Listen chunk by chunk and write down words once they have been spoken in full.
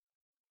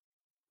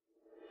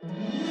Can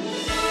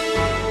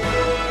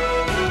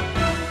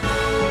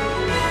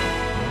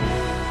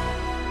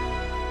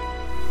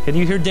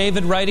you hear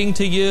David writing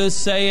to you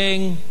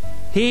saying,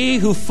 "He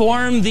who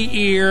formed the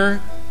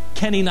ear,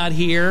 can he not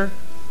hear?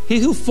 He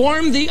who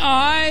formed the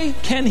eye,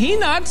 can he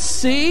not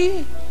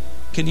see?"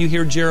 Can you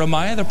hear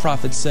Jeremiah the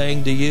prophet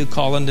saying to you,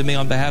 "Call unto me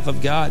on behalf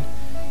of God,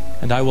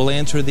 and I will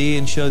answer thee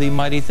and show thee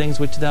mighty things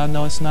which thou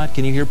knowest not"?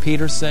 Can you hear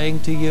Peter saying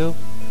to you,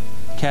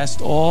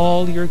 "Cast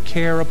all your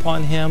care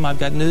upon him"? I've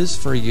got news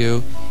for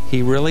you.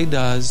 He really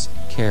does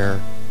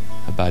care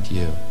about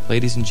you.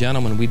 Ladies and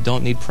gentlemen, we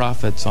don't need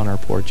prophets on our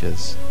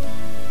porches.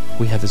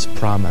 We have his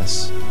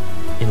promise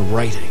in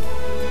writing.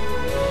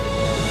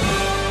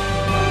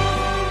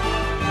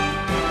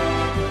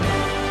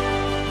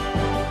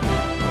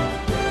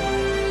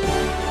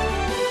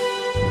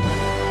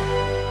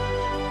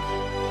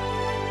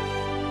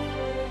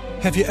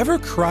 Have you ever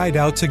cried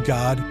out to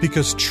God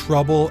because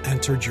trouble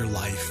entered your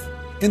life?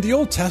 In the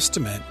Old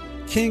Testament,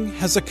 King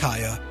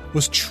Hezekiah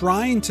was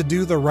trying to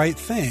do the right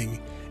thing,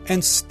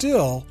 and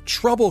still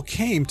trouble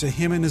came to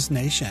him and his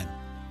nation.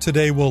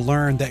 Today we'll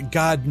learn that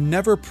God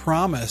never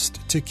promised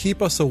to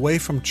keep us away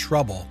from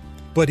trouble,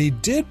 but He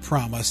did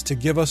promise to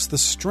give us the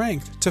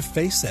strength to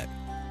face it.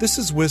 This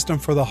is Wisdom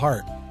for the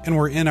Heart, and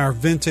we're in our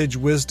Vintage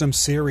Wisdom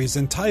series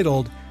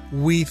entitled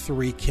We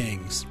Three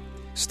Kings.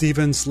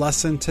 Stephen's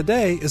lesson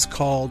today is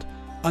called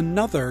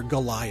Another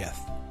Goliath.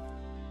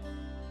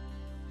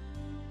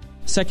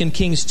 2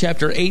 Kings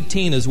chapter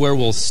 18 is where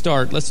we'll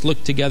start. Let's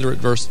look together at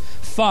verse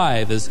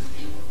 5 as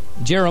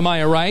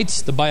Jeremiah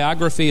writes the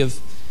biography of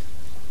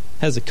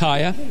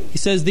Hezekiah. He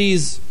says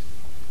these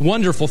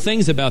wonderful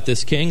things about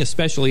this king,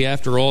 especially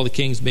after all the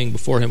kings being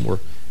before him were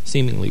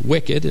seemingly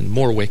wicked and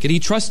more wicked. He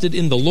trusted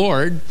in the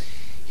Lord,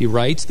 he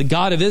writes, the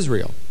God of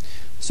Israel,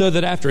 so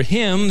that after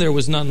him there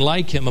was none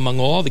like him among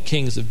all the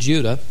kings of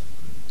Judah,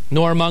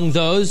 nor among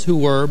those who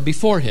were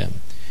before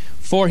him.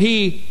 For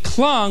he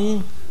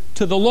clung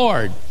to the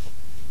Lord.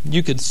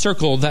 You could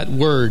circle that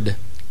word,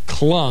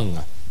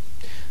 clung.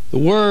 The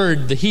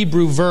word, the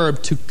Hebrew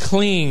verb to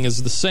cling,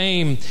 is the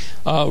same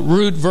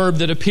root verb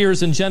that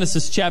appears in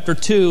Genesis chapter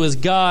 2 as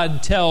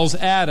God tells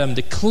Adam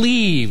to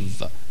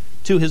cleave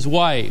to his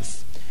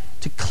wife.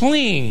 To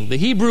cling, the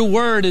Hebrew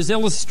word is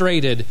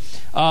illustrated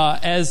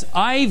as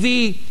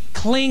ivy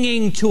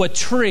clinging to a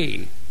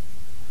tree.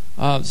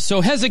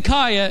 So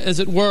Hezekiah, as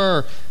it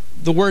were,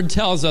 the word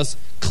tells us,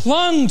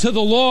 clung to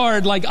the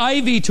Lord like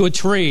ivy to a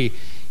tree.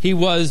 He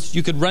was,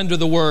 you could render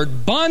the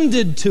word,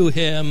 bonded to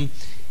him.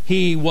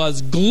 He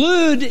was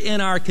glued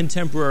in our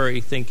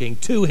contemporary thinking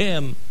to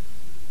him.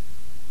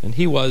 And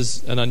he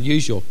was an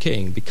unusual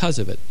king because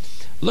of it.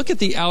 Look at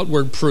the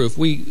outward proof.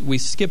 We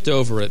skipped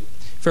over it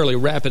fairly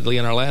rapidly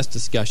in our last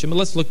discussion, but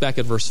let's look back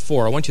at verse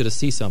 4. I want you to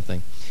see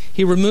something.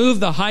 He removed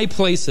the high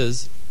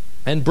places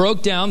and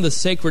broke down the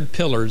sacred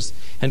pillars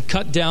and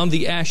cut down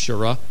the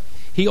Asherah.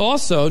 He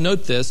also,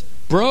 note this,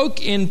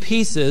 broke in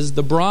pieces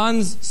the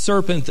bronze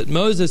serpent that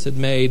Moses had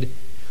made,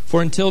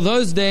 for until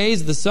those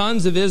days the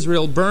sons of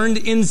Israel burned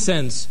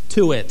incense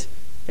to it,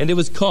 and it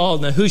was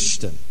called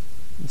Nehushtan.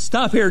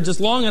 Stop here just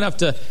long enough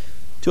to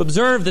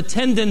observe the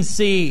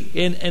tendency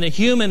in a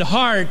human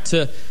heart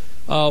to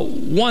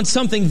want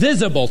something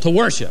visible to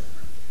worship,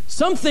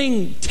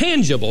 something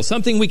tangible,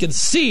 something we could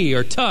see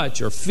or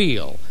touch or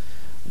feel.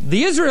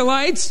 The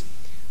Israelites,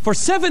 for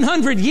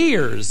 700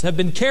 years, have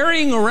been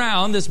carrying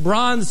around this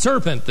bronze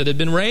serpent that had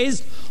been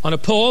raised on a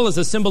pole as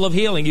a symbol of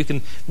healing. You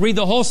can read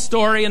the whole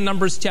story in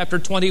Numbers chapter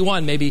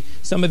 21. Maybe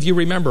some of you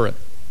remember it.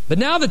 But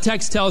now the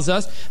text tells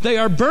us they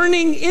are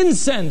burning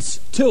incense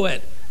to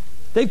it.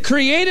 They've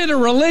created a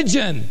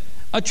religion,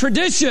 a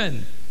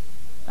tradition,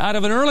 out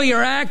of an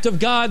earlier act of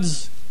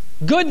God's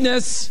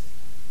goodness.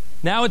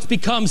 Now it's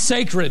become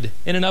sacred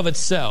in and of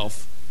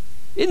itself.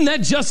 Isn't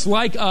that just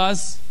like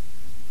us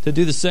to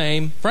do the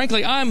same?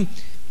 Frankly, I'm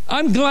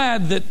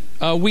glad that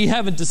we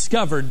haven't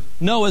discovered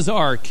Noah's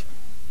Ark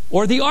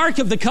or the Ark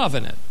of the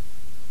Covenant.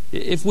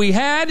 If we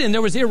had, and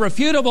there was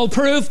irrefutable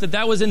proof that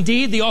that was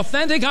indeed the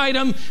authentic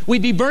item,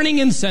 we'd be burning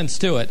incense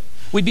to it.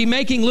 We'd be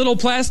making little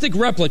plastic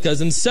replicas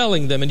and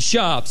selling them in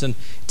shops and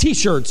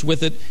T-shirts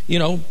with it,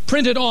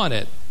 printed on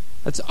it.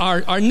 That's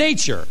our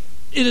nature.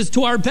 It is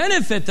to our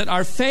benefit that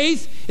our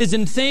faith is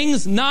in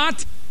things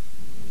not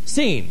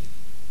seen.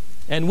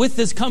 And with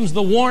this comes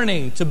the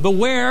warning to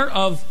beware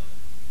of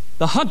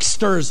the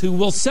hucksters who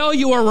will sell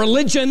you a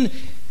religion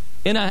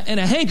in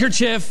a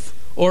handkerchief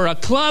or a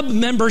club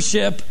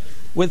membership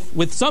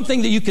with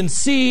something that you can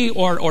see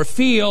or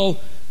feel.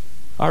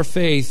 Our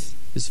faith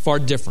is far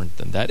different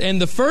than that. And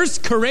the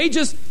first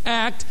courageous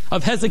act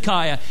of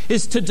Hezekiah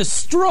is to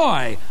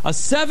destroy a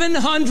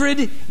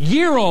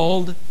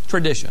 700-year-old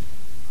tradition.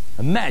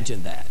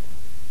 Imagine that.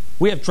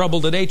 We have trouble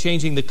today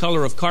changing the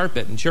color of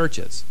carpet in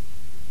churches.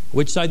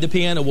 Which side the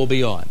piano will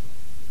be on.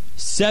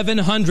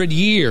 700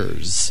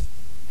 years.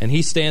 And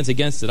he stands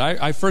against it.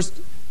 I first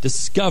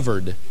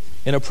discovered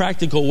in a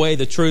practical way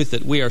the truth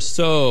that we are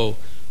so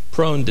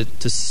prone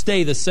to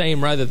stay the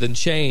same rather than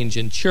change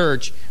in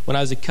church when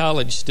I was a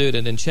college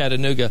student in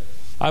Chattanooga.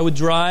 I would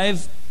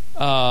drive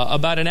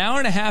about an hour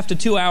and a half to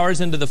 2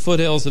 hours into the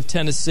foothills of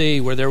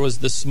Tennessee, where there was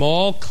the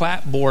small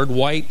clapboard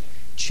white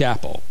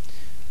chapel.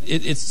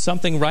 It's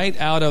something right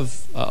out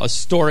of a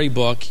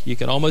storybook. You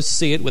can almost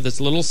see it with its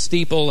little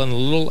steeple and a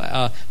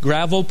little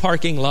gravel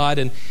parking lot.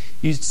 And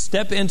you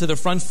step into the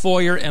front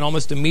foyer and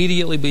almost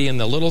immediately be in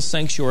the little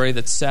sanctuary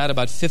that sat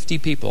about 50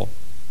 people.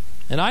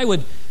 And I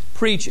would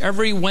preach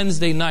every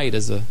Wednesday night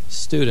as a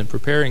student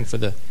preparing for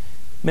the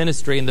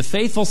ministry. And the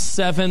faithful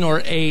 7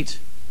 or 8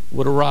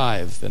 would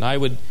arrive. And I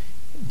would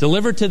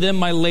deliver to them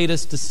my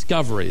latest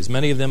discoveries.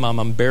 Many of them I'm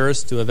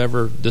embarrassed to have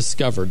ever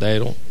discovered. I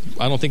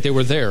don't think they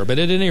were there, but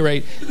at any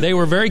rate, they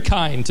were very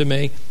kind to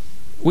me.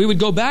 We would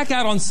go back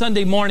out on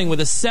Sunday morning with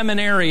a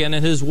seminarian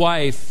and his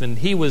wife, and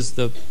he was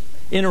the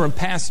interim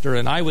pastor,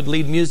 and I would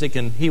lead music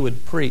and he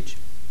would preach.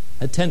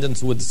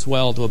 Attendance would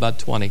swell to about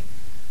 20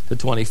 to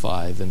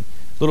 25, and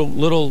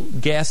little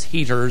gas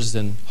heaters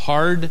and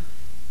hard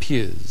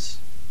pews.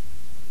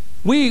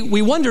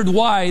 We wondered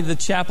why the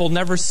chapel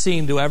never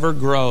seemed to ever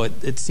grow.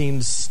 It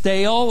seemed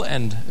stale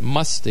and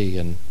musty.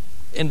 And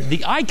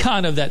the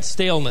icon of that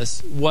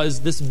staleness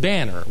was this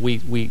banner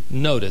we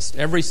noticed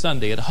every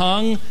Sunday. It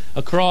hung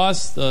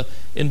across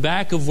in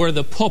back of where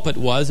the pulpit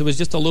was. It was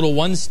just a little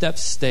one-step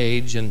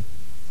stage. And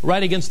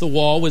right against the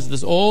wall was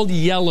this old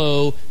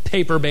yellow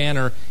paper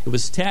banner. It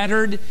was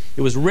tattered.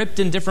 It was ripped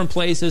in different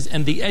places.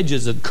 And the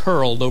edges had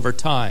curled over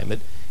time.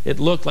 It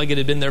looked like it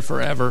had been there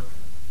forever.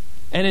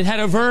 And it had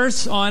a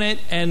verse on it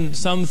and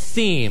some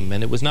theme.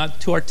 And it was not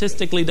too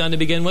artistically done to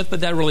begin with, but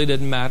that really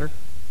didn't matter.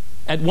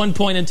 At one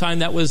point in time,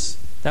 that was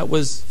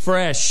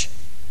fresh,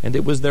 and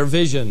it was their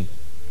vision.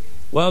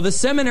 Well, the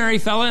seminary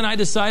fella and I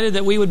decided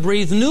that we would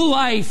breathe new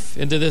life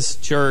into this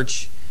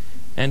church.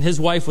 And his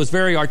wife was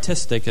very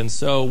artistic, and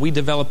so we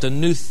developed a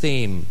new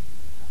theme,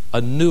 a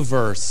new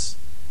verse,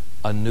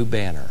 a new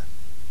banner.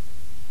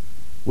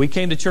 We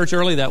came to church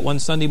early that one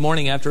Sunday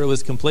morning after it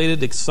was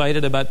completed,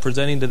 excited about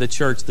presenting to the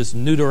church this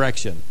new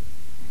direction.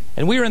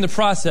 And we were in the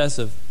process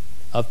of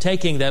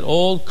taking that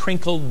old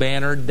crinkled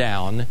banner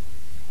down,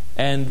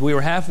 and we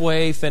were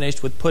halfway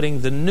finished with putting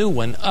the new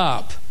one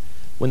up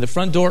when the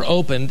front door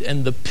opened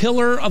and the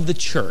pillar of the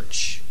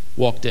church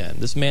walked in.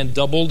 This man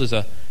doubled as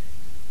a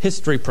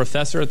history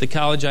professor at the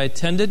college I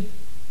attended,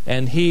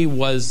 and he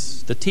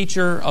was the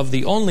teacher of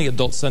the only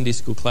adult Sunday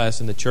school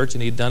class in the church,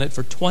 and he'd done it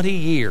for 20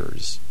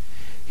 years.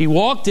 He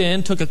walked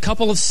in, took a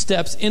couple of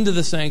steps into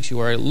the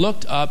sanctuary,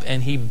 looked up,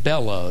 and he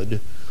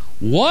bellowed,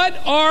 "What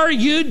are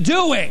you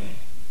doing?"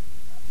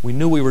 We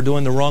knew we were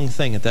doing the wrong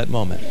thing at that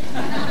moment.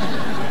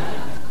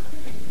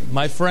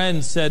 My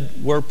friend said,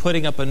 "We're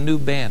putting up a new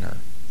banner."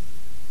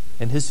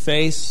 And his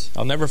face,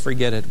 I'll never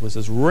forget it, was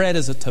as red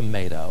as a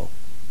tomato.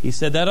 He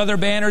said, "That other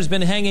banner's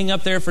been hanging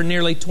up there for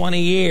nearly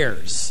 20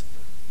 years.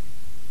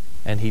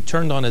 And he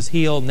turned on his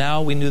heel.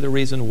 Now we knew the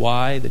reason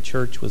why the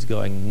church was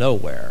going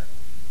nowhere.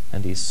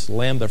 And he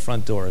slammed the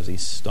front door as he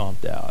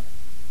stomped out.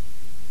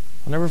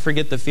 I'll never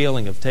forget the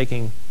feeling of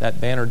taking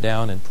that banner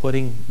down and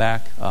putting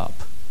back up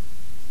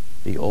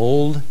the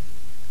old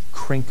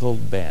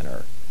crinkled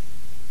banner.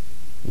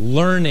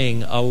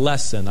 Learning a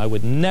lesson I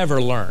would never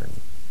learn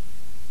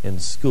in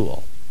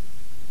school.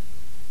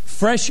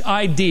 Fresh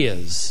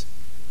ideas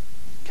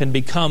can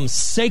become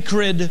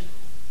sacred,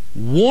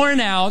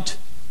 worn-out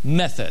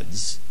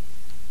methods.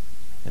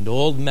 And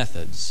old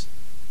methods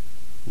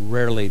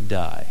rarely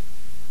die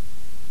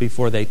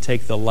before they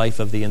take the life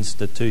of the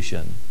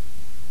institution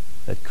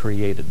that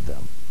created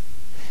them.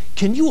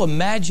 Can you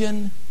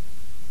imagine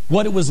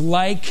what it was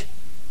like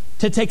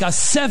to take a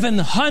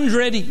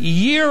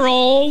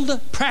 700-year-old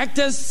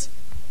practice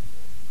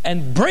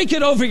and break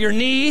it over your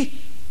knee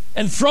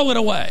and throw it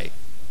away?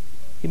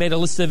 He made a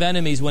list of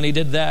enemies when he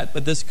did that,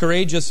 but this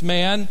courageous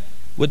man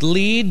would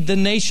lead the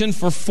nation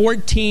for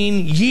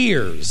 14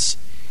 years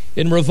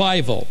in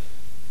revival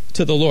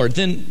to the Lord.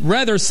 Then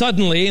rather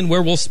suddenly, and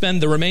where we'll spend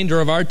the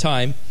remainder of our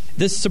time,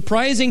 this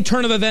surprising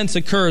turn of events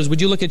occurs. Would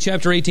you look at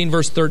chapter 18,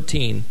 verse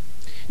 13?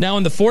 Now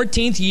in the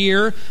 14th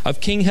year of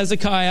King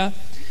Hezekiah,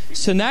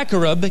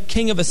 Sennacherib,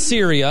 king of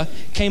Assyria,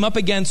 came up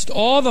against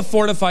all the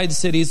fortified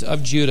cities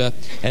of Judah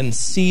and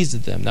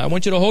seized them. Now I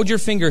want you to hold your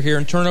finger here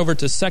and turn over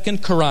to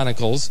 2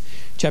 Chronicles,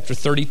 chapter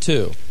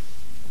 32.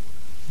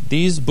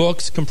 These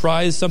books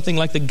comprise something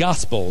like the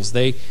Gospels.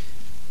 They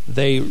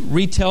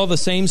retell the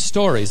same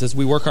stories. As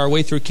we work our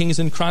way through Kings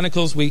and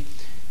Chronicles, we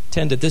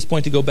tend at this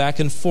point to go back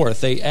and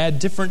forth. They add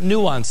different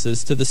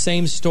nuances to the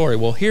same story.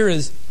 Well, here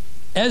is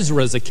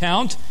Ezra's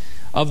account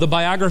of the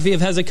biography of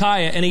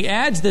Hezekiah, and he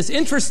adds this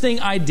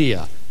interesting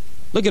idea.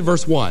 Look at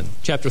verse 1,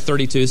 chapter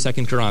 32,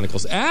 2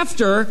 Chronicles.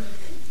 After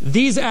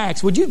these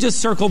acts, would you just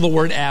circle the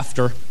word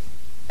after?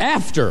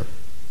 After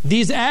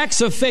these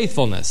acts of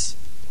faithfulness,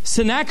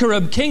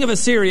 Sennacherib, king of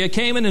Assyria,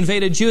 came and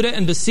invaded Judah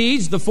and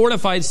besieged the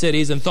fortified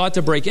cities and thought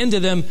to break into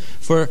them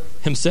for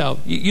himself.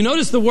 You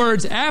notice the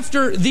words,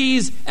 after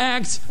these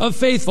acts of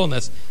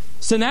faithfulness.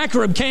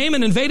 Sennacherib came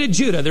and invaded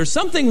Judah. There's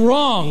something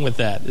wrong with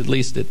that, at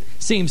least it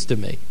seems to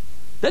me.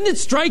 Doesn't it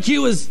strike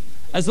you as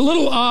a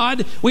little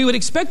odd? We would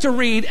expect to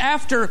read,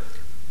 after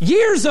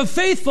years of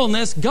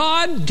faithfulness,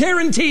 God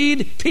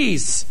guaranteed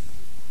peace.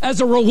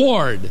 as a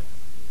reward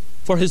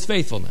for his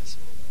faithfulness,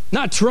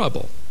 not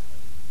trouble.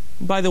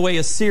 By the way,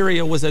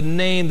 Assyria was a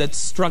name that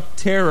struck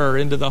terror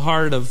into the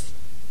heart of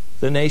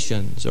the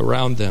nations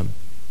around them.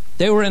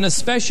 They were an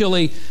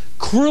especially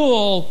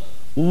cruel,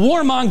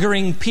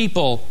 warmongering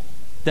people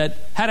that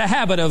had a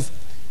habit of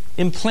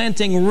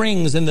implanting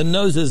rings in the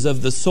noses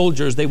of the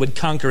soldiers they would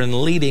conquer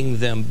and leading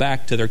them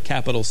back to their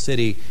capital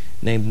city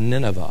named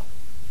Nineveh.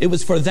 It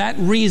was for that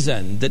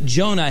reason that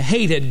Jonah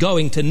hated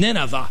going to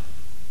Nineveh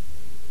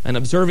and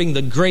observing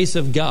the grace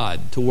of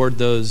God toward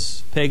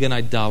those pagan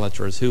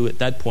idolaters who at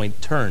that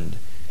point turned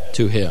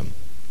to him.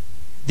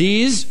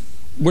 These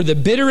were the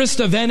bitterest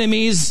of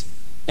enemies,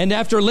 and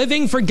after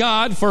living for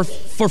God for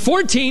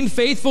 14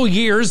 faithful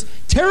years,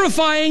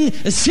 terrifying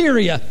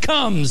Assyria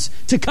comes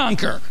to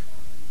conquer.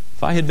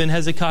 If I had been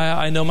Hezekiah,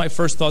 I know my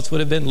first thoughts would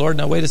have been, Lord,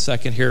 now wait a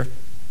second here.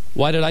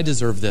 Why did I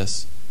deserve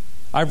this?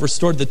 I've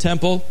restored the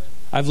temple.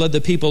 I've led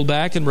the people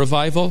back in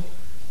revival.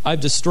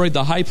 I've destroyed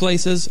the high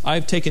places.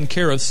 I've taken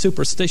care of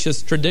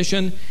superstitious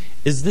tradition.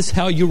 Is this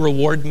how you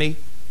reward me?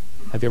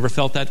 Have you ever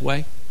felt that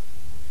way?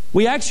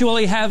 We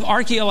actually have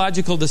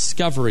archaeological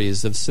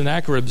discoveries of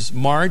Sennacherib's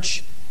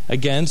march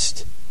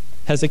against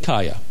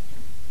Hezekiah.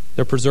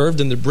 They're preserved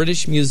in the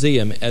British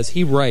Museum as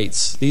he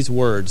writes these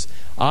words,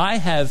 I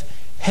have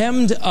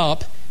hemmed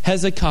up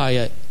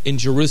Hezekiah in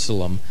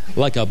Jerusalem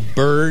like a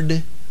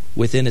bird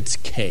within its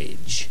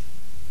cage.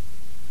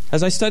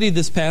 As I studied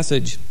this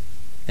passage,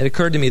 it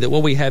occurred to me that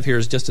what we have here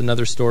is just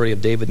another story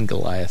of David and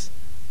Goliath.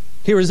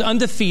 Here is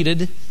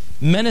undefeated,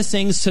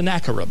 menacing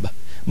Sennacherib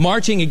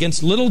marching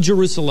against little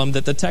Jerusalem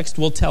that the text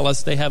will tell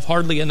us they have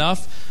hardly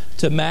enough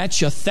to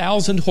match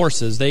 1,000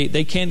 horses.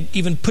 They can't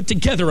even put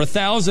together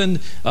 1,000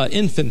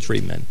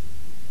 infantrymen.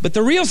 But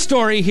the real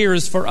story here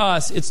is for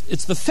us,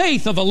 it's the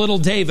faith of a little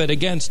David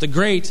against a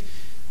great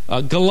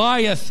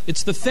Goliath.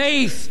 It's the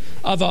faith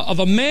of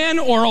a man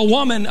or a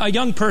woman, a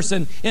young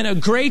person, in a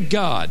great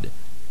God.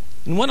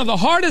 And one of the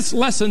hardest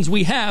lessons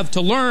we have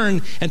to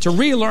learn and to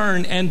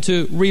relearn and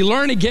to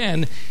relearn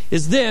again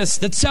is this,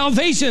 that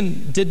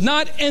salvation did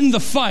not end the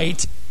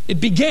fight, it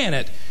began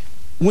it.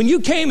 When you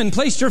came and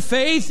placed your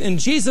faith in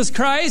Jesus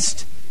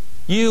Christ,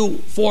 you,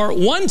 for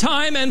one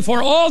time and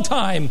for all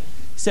time,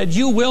 said,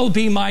 you will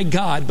be my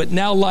God. But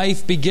now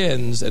life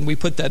begins, and we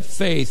put that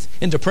faith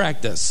into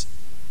practice.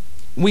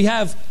 We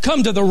have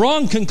come to the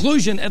wrong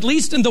conclusion, at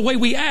least in the way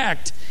we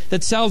act,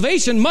 that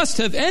salvation must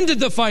have ended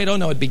the fight. Oh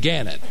no, it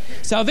began it.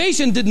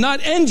 Salvation did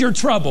not end your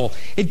trouble.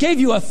 It gave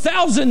you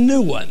 1,000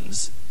 new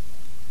ones.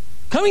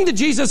 Coming to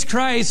Jesus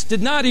Christ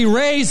did not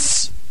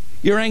erase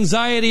your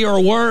anxiety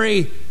or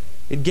worry.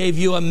 It gave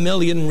you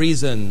 1,000,000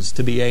 reasons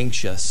to be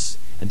anxious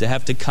and to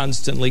have to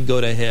constantly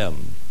go to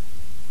Him,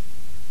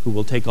 who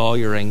will take all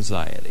your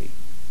anxiety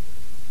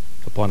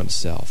upon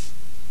Himself.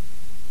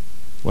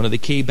 One of the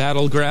key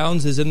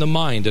battlegrounds is in the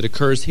mind. It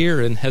occurs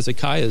here in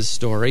Hezekiah's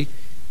story.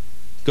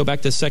 Go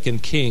back to 2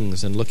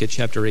 Kings and look at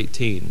chapter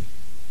 18.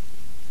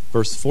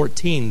 Verse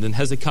 14, Then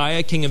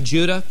Hezekiah, king of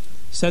Judah,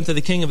 sent to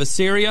the king of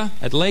Assyria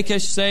at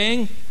Lachish,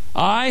 saying,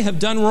 I have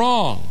done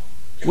wrong.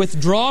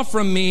 Withdraw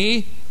from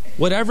me.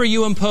 Whatever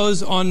you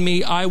impose on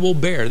me, I will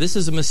bear. This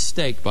is a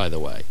mistake, by the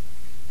way.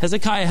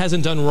 Hezekiah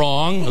hasn't done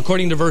wrong.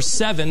 According to verse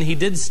 7, he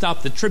did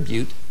stop the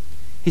tribute.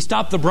 He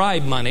stopped the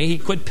bribe money. He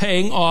quit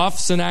paying off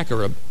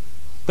Sennacherib.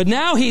 But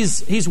now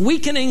he's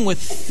weakening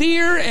with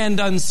fear and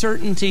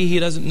uncertainty. He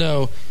doesn't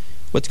know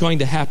what's going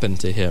to happen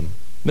to him.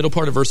 Middle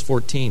part of verse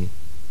 14.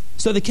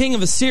 So the king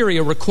of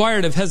Assyria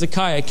required of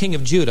Hezekiah, king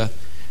of Judah,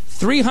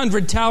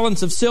 300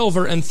 talents of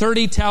silver and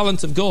 30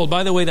 talents of gold.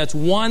 By the way, that's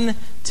 1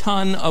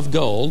 ton of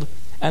gold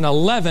and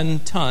 11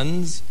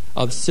 tons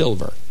of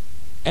silver.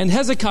 And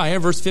Hezekiah,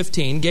 verse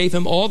 15, gave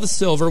him all the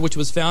silver which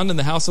was found in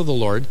the house of the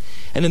Lord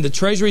and in the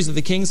treasuries of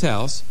the king's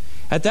house.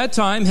 At that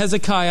time,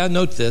 Hezekiah,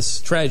 note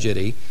this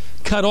tragedy,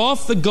 cut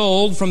off the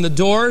gold from the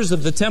doors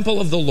of the temple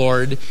of the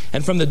Lord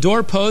and from the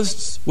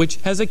doorposts which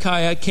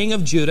Hezekiah, king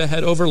of Judah,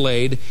 had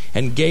overlaid,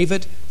 and gave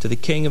it to the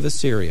king of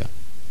Assyria.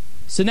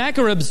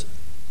 Sennacherib's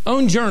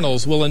own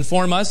journals will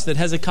inform us that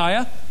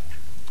Hezekiah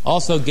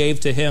also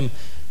gave to him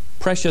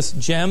precious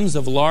gems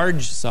of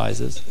large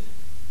sizes,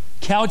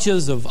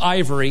 couches of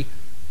ivory,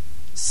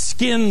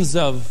 skins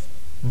of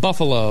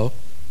buffalo,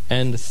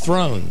 and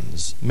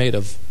thrones made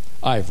of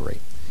ivory.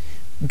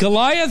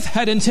 Goliath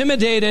had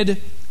intimidated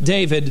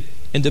David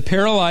into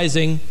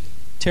paralyzing,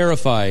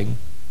 terrifying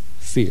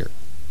fear.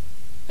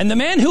 And the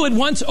man who had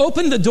once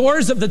opened the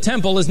doors of the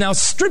temple is now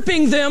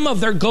stripping them of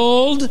their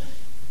gold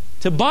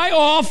to buy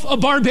off a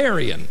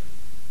barbarian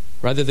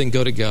rather than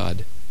go to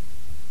God.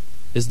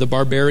 Is the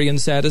barbarian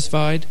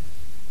satisfied?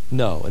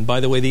 No. And by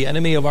the way, the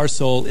enemy of our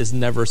soul is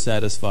never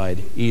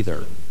satisfied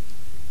either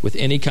with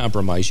any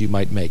compromise you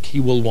might make. He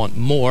will want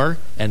more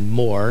and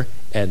more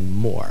and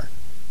more.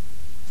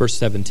 Verse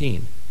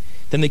 17.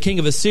 Then the king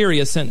of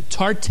Assyria sent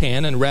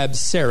Tartan and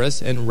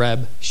Rabsaris and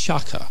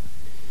Rabshakeh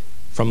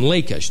from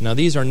Lachish. Now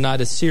these are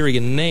not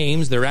Assyrian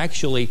names. They're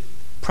actually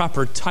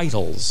proper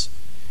titles.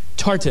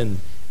 Tartan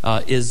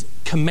is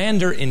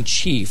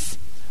commander-in-chief.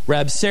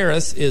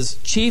 Rabsaris is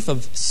chief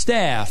of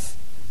staff.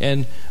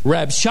 and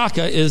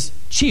Rabshakeh is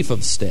chief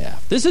of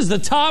staff. This is the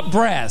top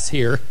brass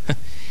here.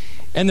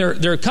 And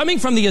they're coming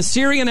from the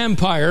Assyrian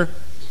Empire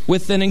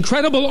with an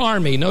incredible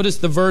army. Notice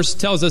the verse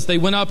tells us they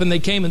went up and they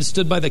came and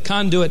stood by the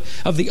conduit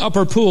of the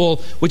upper pool,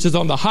 which is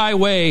on the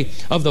highway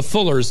of the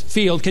fuller's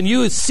field. Can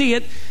you see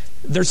it?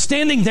 They're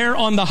standing there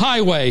on the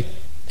highway.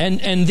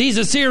 And these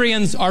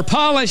Assyrians are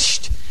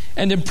polished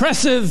and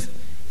impressive.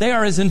 They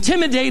are as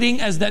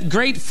intimidating as that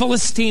great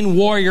Philistine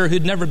warrior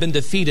who'd never been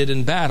defeated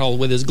in battle,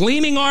 with his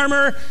gleaming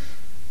armor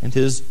and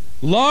his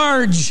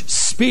large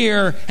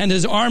spear and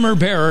his armor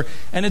bearer.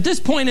 And at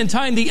this point in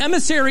time, the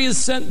emissary is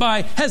sent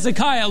by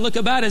Hezekiah look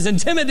about as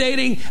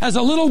intimidating as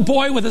a little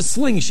boy with a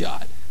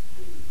slingshot.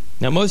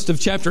 Now, most of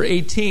chapter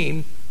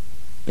 18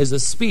 is a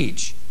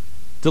speech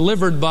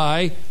delivered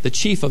by the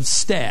chief of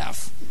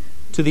staff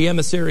to the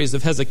emissaries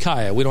of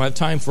Hezekiah. We don't have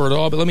time for it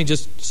all, but let me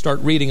just start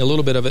reading a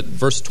little bit of it.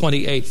 Verse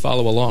 28,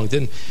 follow along.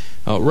 Then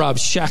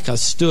Rabshakeh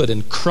stood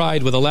and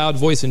cried with a loud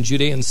voice in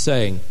Judean,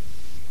 saying,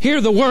 "Hear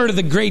the word of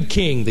the great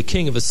king, the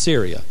king of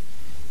Assyria.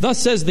 Thus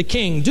says the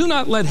king, do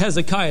not let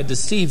Hezekiah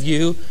deceive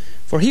you,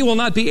 for he will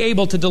not be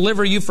able to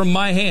deliver you from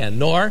my hand,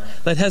 nor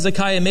let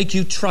Hezekiah make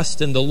you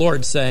trust in the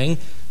Lord, saying,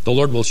 the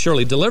Lord will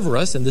surely deliver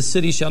us, and this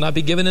city shall not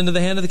be given into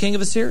the hand of the king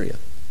of Assyria.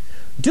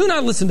 Do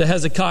not listen to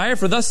Hezekiah,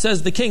 for thus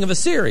says the king of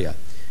Assyria,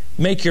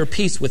 make your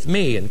peace with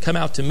me, and come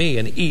out to me,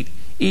 and eat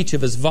each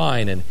of his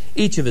vine and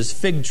each of his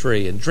fig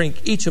tree, and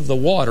drink each of the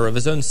water of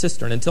his own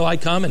cistern, until I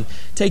come and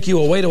take you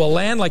away to a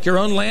land like your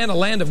own land, a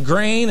land of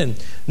grain and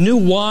new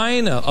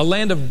wine, a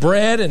land of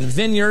bread and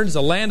vineyards,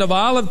 a land of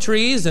olive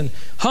trees and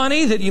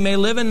honey, that you may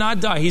live and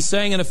not die." He's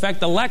saying, in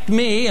effect, elect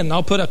me and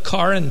I'll put a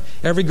car in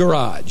every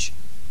garage.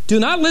 Do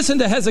not listen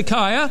to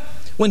Hezekiah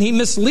when he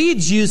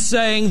misleads you,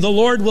 saying, the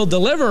Lord will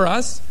deliver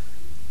us.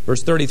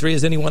 Verse 33,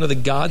 has any one of the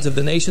gods of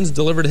the nations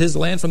delivered his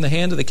land from the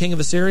hand of the king of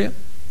Assyria?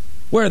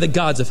 Where are the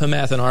gods of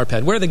Hamath and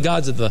Arpad? Where are the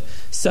gods of the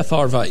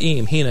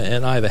Sepharvaim, Hena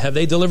and Iva? Have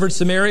they delivered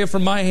Samaria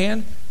from my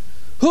hand?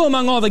 Who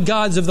among all the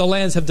gods of the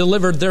lands have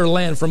delivered their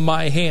land from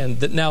my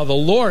hand, that now the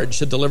Lord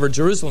should deliver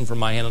Jerusalem from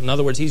my hand? In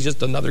other words, he's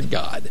just another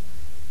god.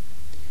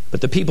 But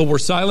the people were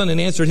silent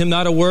and answered him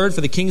not a word, for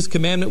the king's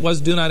commandment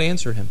was, do not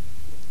answer him.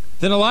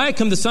 Then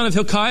Eliakim the son of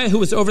Hilkiah, who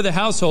was over the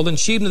household, and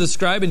Shebna the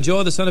scribe, and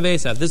Joah the son of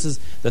Asaph. This is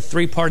the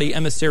three-party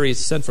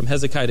emissaries sent from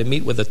Hezekiah to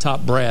meet with the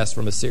top brass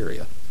from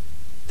Assyria.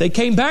 They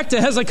came back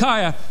to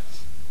Hezekiah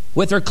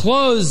with their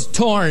clothes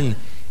torn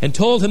and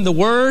told him the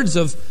words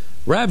of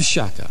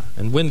Rabshakeh.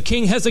 And when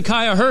King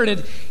Hezekiah heard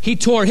it, he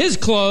tore his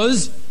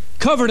clothes,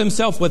 covered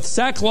himself with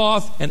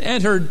sackcloth, and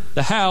entered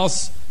the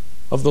house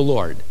of the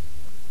Lord.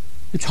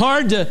 It's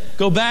hard to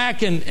go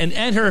back and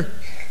enter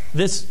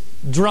this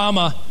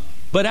drama,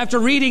 but after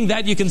reading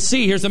that, you can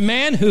see here's a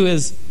man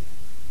who's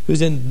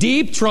in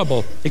deep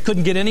trouble. It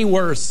couldn't get any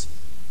worse.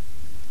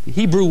 The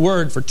Hebrew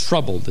word for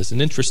troubled is an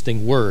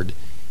interesting word.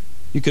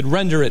 You could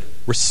render it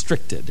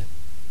restricted,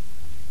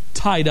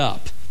 tied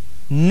up,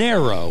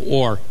 narrow,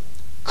 or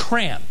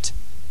cramped.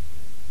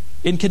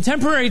 In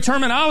contemporary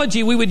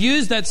terminology, we would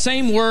use that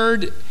same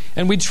word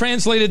and we'd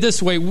translate it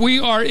this way. We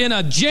are in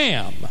a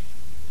jam.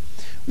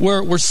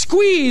 We're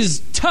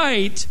squeezed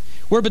tight.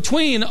 We're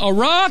between a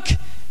rock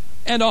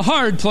and a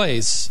hard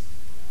place.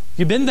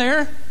 You been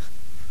there?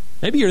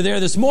 Maybe you're there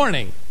this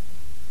morning.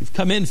 You've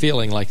come in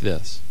feeling like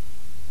this.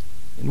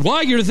 And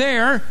while you're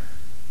there,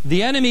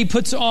 the enemy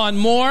puts on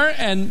more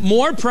and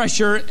more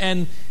pressure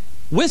and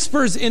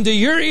whispers into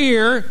your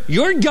ear,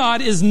 your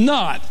God is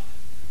not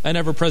an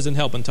ever-present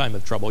help in time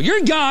of trouble.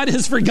 Your God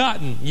has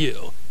forgotten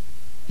you.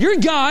 Your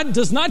God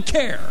does not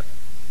care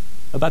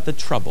about the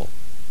trouble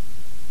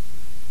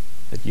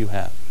that you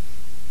have.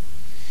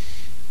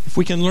 If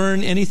we can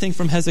learn anything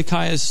from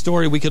Hezekiah's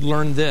story, we could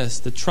learn this: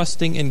 that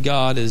trusting in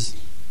God is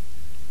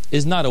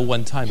not a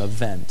one-time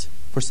event.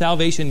 For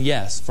salvation,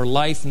 yes. For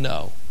life,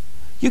 no.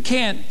 You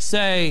can't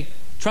say,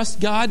 trust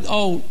God?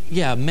 Oh,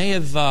 yeah, May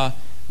of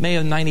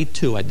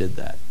 92 I did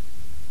that.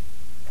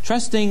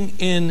 Trusting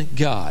in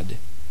God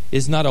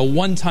is not a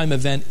one-time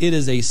event. It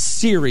is a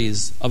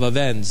series of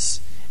events.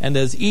 And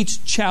as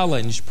each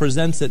challenge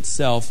presents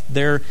itself,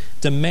 there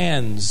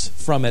demands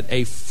from it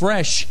a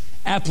fresh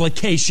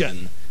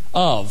application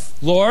of,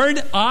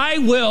 Lord, I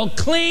will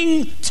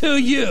cling to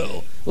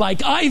you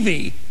like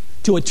ivy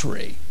to a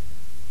tree.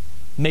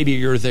 Maybe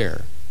you're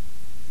there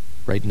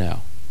right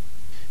now.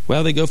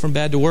 Well, they go from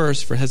bad to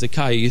worse for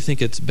Hezekiah. You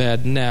think it's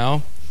bad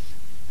now.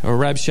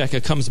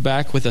 Rabshakeh comes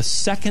back with a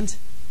second,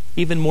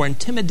 even more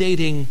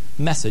intimidating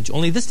message.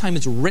 Only this time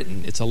it's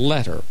written. It's a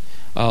letter.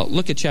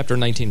 Look at chapter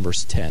 19,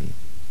 verse 10.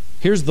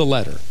 Here's the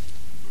letter.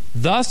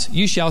 Thus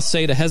you shall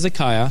say to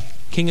Hezekiah,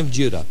 king of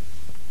Judah,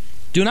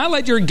 do not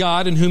let your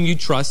God in whom you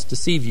trust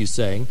deceive you,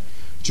 saying,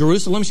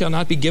 Jerusalem shall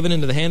not be given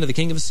into the hand of the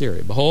king of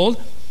Assyria.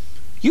 Behold,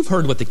 you've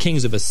heard what the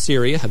kings of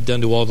Assyria have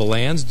done to all the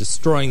lands,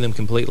 destroying them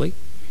completely.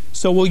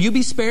 So will you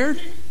be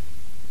spared?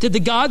 Did the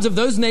gods of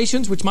those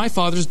nations which my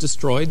fathers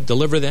destroyed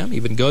deliver them,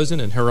 even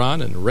Gozan and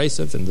Haran and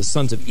Reseph and the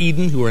sons of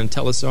Eden who were in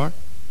Telassar?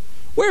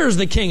 Where is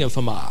the king of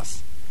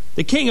Hamath,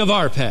 the king of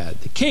Arpad,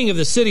 the king of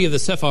the city of the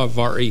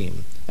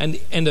Sepharvaim,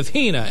 and of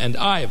Hena and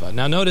Iva.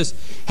 Now notice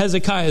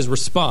Hezekiah's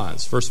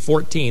response, verse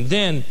 14.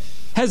 Then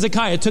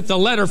Hezekiah took the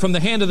letter from the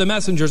hand of the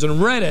messengers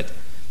and read it.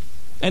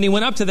 And he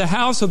went up to the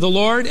house of the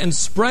Lord and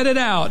spread it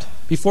out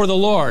before the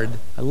Lord.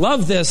 I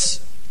love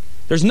this.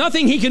 There's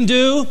nothing he can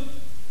do.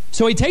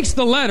 So he takes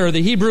the letter,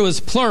 the Hebrew is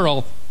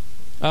plural,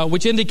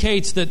 which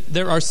indicates that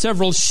there are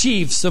several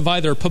sheafs of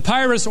either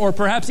papyrus or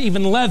perhaps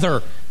even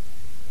leather.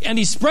 And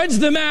he spreads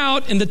them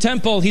out in the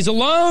temple. He's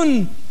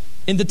alone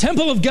in the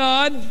temple of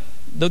God,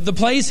 the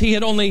place he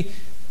had only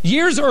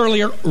years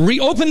earlier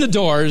reopened the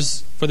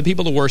doors for the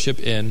people to worship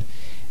in.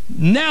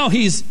 Now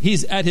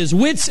he's at his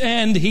wit's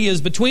end. He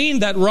is between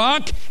that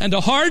rock and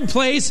a hard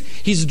place.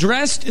 He's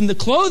dressed in the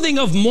clothing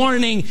of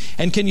mourning.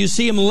 And can you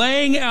see him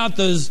laying out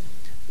those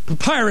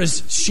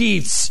papyrus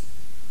sheets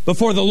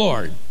before the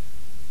Lord?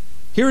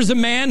 Here is a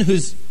man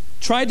who's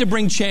tried to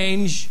bring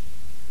change.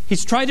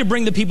 He's tried to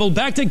bring the people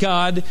back to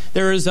God.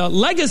 There is a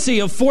legacy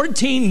of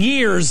 14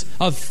 years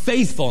of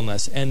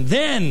faithfulness. And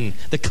then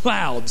the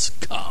clouds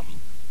come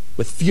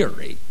with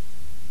fury.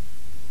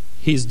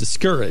 He's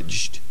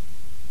discouraged.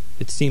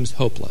 It seems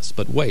hopeless.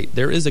 But wait,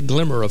 there is a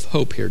glimmer of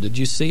hope here. Did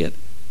you see it?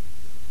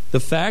 The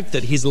fact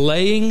that he's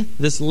laying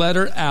this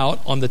letter out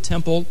on the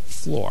temple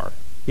floor.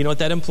 You know what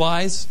that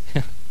implies?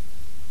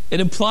 It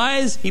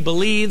implies he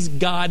believes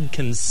God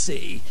can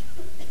see.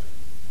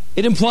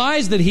 It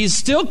implies that he's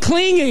still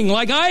clinging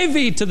like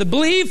ivy to the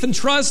belief and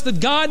trust that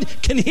God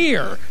can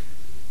hear.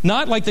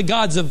 Not like the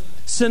gods of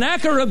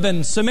Sennacherib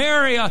and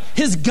Samaria.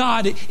 His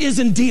God is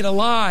indeed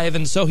alive.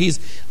 And so he's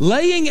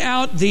laying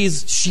out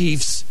these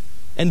sheafs.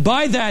 And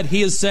by that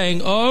he is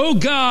saying, oh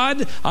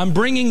God, I'm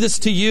bringing this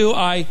to you.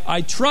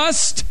 I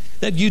trust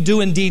that you do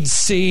indeed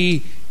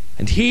see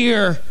and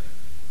hear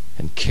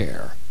and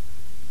care.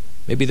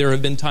 Maybe there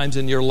have been times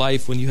in your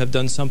life when you have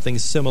done something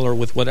similar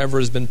with whatever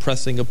has been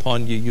pressing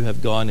upon you. You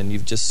have gone and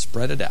you've just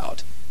spread it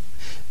out.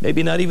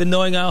 Maybe not even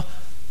knowing how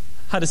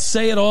to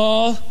say it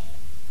all.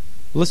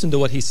 Listen to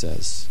what he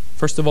says.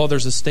 First of all,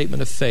 there's a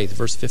statement of faith,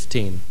 verse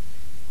 15.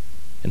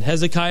 And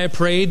Hezekiah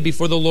prayed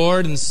before the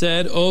Lord and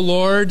said, O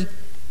Lord,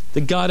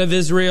 the God of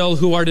Israel,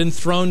 who art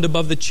enthroned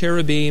above the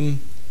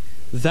cherubim,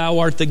 thou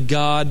art the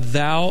God,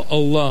 thou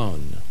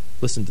alone.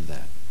 Listen to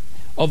that.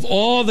 Of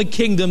all the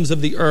kingdoms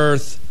of the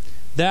earth,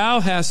 thou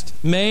hast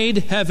made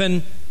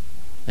heaven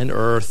and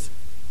earth.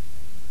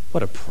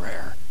 What a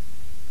prayer.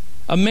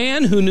 A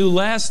man who knew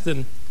less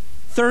than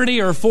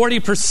 30 or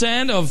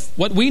 40% of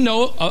what we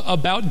know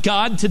about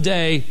God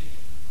today.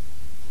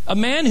 A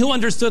man who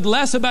understood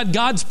less about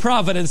God's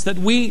providence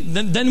than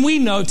we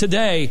know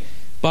today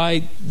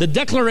by the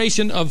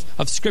declaration of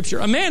Scripture.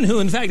 A man who,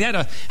 in fact,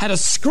 had a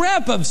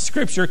scrap of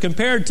Scripture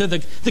compared to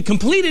the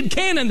completed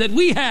canon that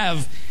we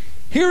have.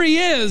 Here he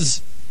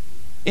is,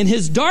 in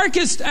his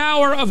darkest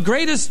hour of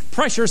greatest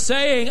pressure,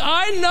 saying,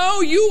 I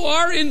know you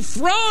are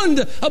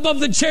enthroned above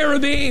the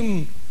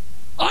cherubim.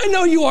 I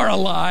know you are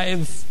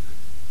alive.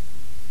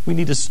 We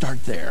need to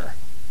start there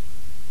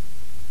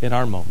in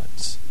our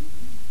moments.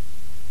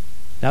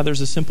 Now there's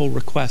a simple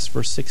request,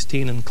 verse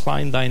 16,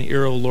 incline thine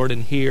ear, O Lord,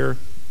 and hear.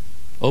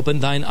 Open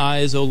thine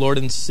eyes, O Lord,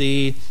 and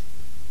see,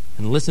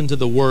 and listen to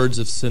the words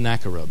of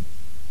Sennacherib,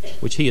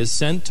 which he has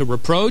sent to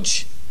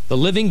reproach the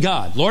living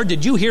God. Lord,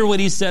 did you hear what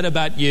he said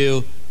about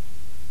you?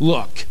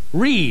 Look,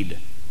 read.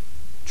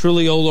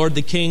 Truly, O Lord,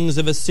 the kings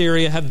of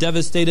Assyria have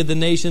devastated the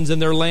nations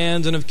and their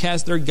lands and have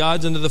cast their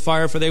gods into the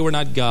fire, for they were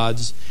not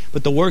gods,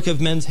 but the work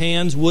of men's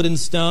hands, wood and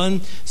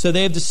stone, so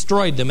they have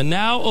destroyed them. And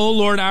now, O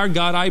Lord our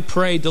God, I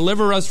pray,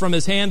 deliver us from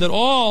his hand, that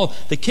all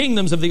the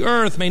kingdoms of the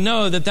earth may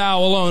know that thou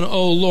alone,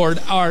 O Lord,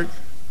 art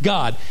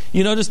God.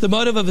 You notice the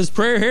motive of his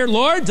prayer here?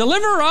 Lord,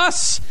 deliver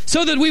us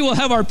so that we will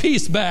have our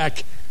peace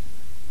back.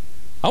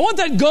 I want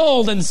that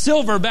gold and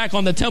silver back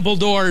on the temple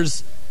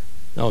doors.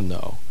 Oh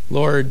no.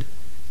 Lord,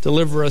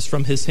 deliver us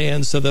from his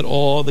hand so that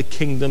all the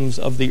kingdoms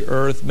of the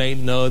earth may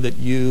know that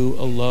you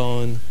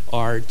alone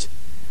art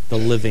the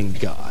living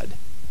God.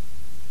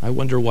 I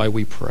wonder why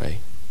we pray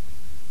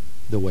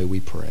the way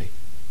we pray.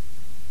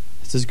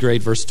 This is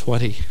great, verse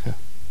 20.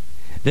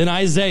 Then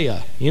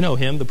Isaiah, you know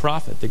him, the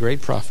prophet, the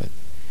great prophet,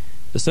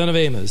 the son of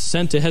Amos,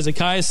 sent to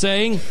Hezekiah,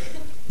 saying,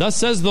 Thus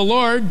says the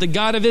Lord, the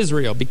God of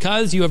Israel,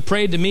 because you have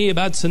prayed to me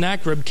about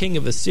Sennacherib, king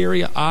of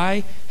Assyria,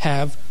 I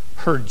have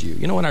heard you.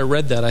 You know, when I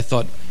read that, I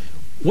thought,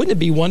 wouldn't it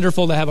be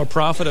wonderful to have a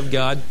prophet of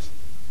God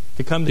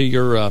to come to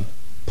your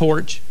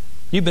porch?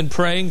 You've been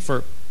praying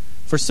for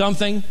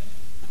something,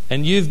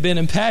 and you've been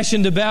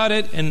impassioned about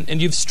it,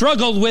 and you've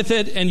struggled with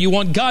it, and you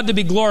want God to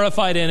be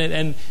glorified in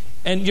it,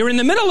 and you're in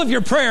the middle of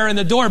your prayer, and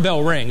the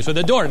doorbell rings, or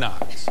the door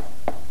knocks.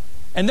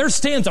 And there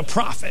stands a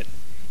prophet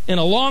in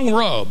a long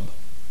robe,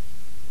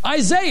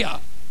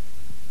 Isaiah.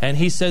 And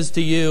he says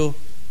to you,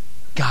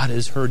 God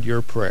has heard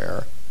your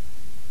prayer.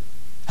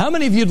 How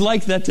many of you'd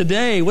like that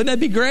today? Wouldn't that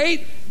be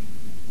great?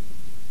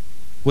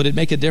 Would it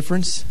make a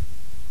difference?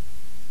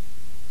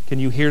 Can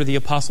you hear the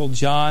Apostle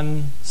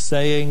John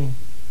saying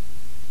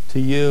to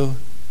you,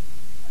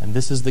 and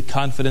this is the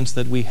confidence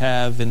that we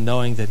have in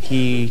knowing that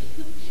he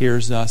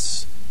hears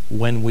us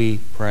when we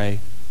pray.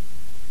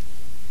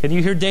 Can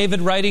you hear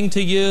David writing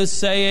to you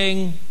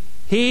saying,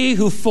 he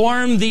who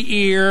formed the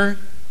ear,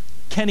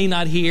 can he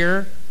not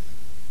hear?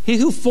 He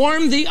who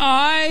formed the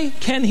eye,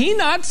 can he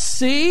not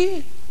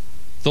see?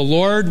 The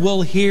Lord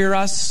will hear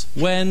us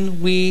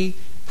when we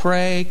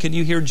pray. Can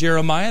you hear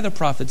Jeremiah the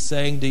prophet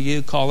saying to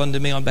you, call unto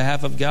me on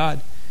behalf of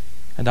God,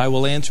 and I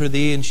will answer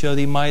thee and show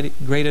thee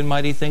great and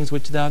mighty things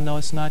which thou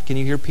knowest not? Can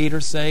you hear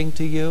Peter saying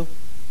to you,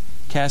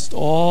 cast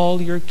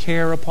all your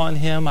care upon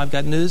him? I've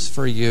got news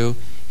for you.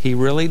 He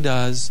really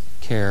does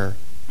care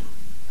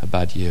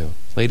about you.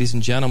 Ladies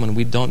and gentlemen,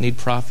 we don't need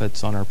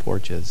prophets on our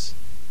porches.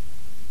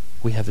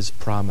 We have his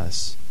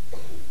promise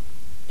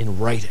in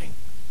writing,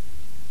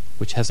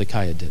 which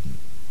Hezekiah didn't.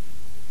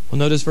 Well,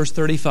 notice verse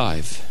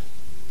 35.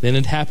 Then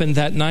it happened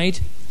that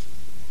night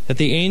that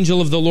the angel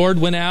of the Lord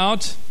went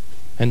out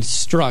and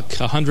struck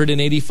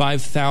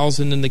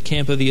 185,000 in the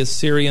camp of the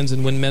Assyrians,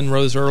 and when men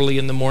rose early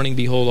in the morning,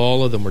 behold,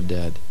 all of them were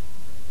dead.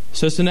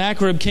 So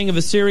Sennacherib, king of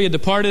Assyria,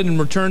 departed and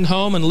returned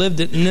home and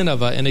lived at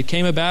Nineveh. And it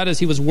came about as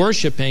he was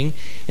worshiping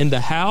in the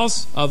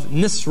house of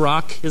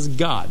Nisroch, his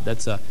god.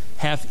 That's a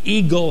half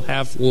eagle,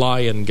 half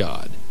lion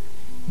god.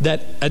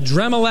 That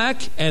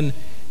Adremelech and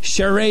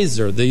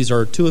Sharezer, these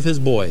are two of his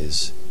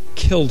boys,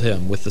 killed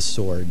him with the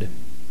sword.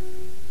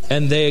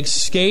 And they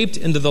escaped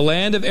into the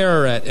land of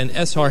Ararat, and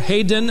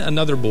Esarhaddon,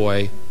 another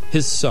boy,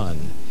 his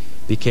son,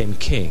 became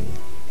king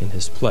in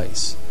his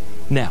place.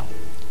 Now,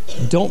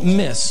 don't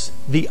miss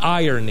the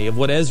irony of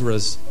what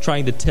Ezra's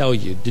trying to tell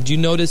you. Did you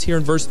notice here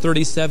in verse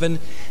 37,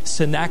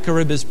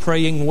 Sennacherib is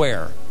praying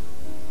where?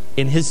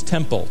 In his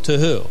temple. To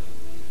who?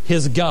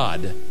 His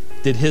God.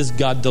 Did his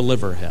God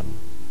deliver him?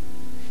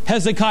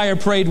 Hezekiah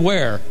prayed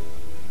where?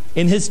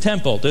 In his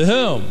temple. To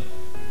whom?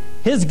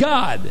 His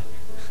God.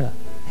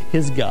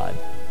 His God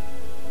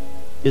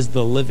is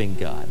the living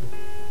God.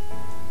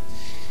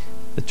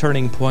 The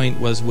turning point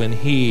was when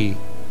he,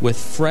 with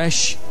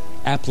fresh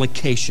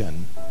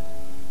application,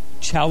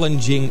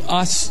 challenging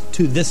us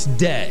to this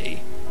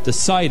day,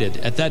 decided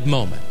at that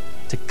moment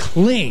to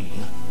cling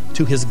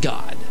to his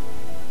God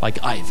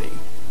like ivy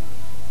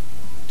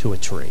to a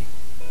tree.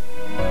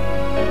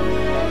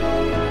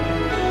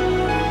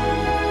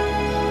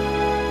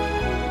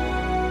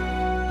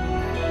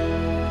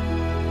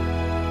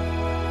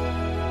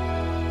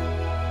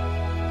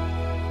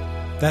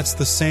 That's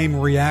the same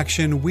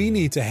reaction we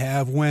need to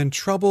have when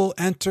trouble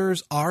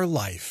enters our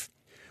life.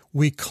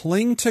 We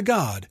cling to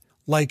God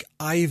like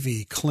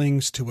ivy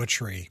clings to a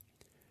tree.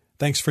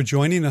 Thanks for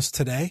joining us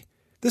today.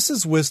 This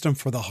is Wisdom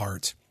for the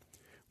Heart.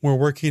 We're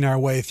working our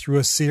way through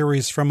a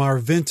series from our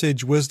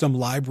Vintage Wisdom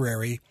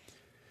Library,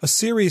 a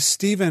series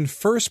Stephen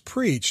first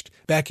preached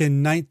back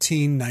in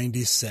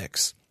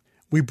 1996.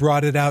 We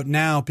brought it out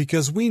now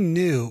because we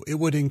knew it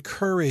would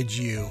encourage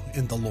you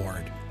in the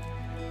Lord.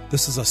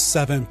 This is a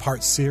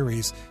 7-part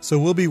series, so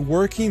we'll be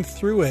working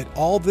through it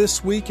all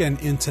this week and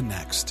into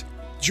next.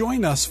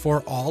 Join us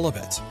for all of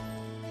it.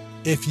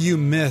 If you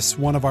miss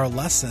one of our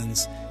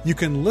lessons, you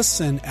can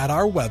listen at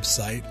our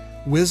website,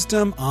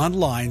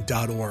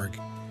 wisdomonline.org.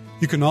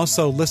 You can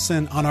also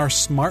listen on our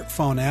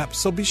smartphone app,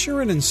 so be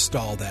sure and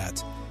install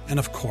that. And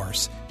of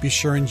course, be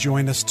sure and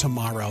join us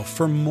tomorrow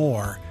for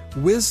more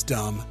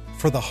Wisdom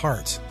for the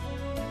Heart.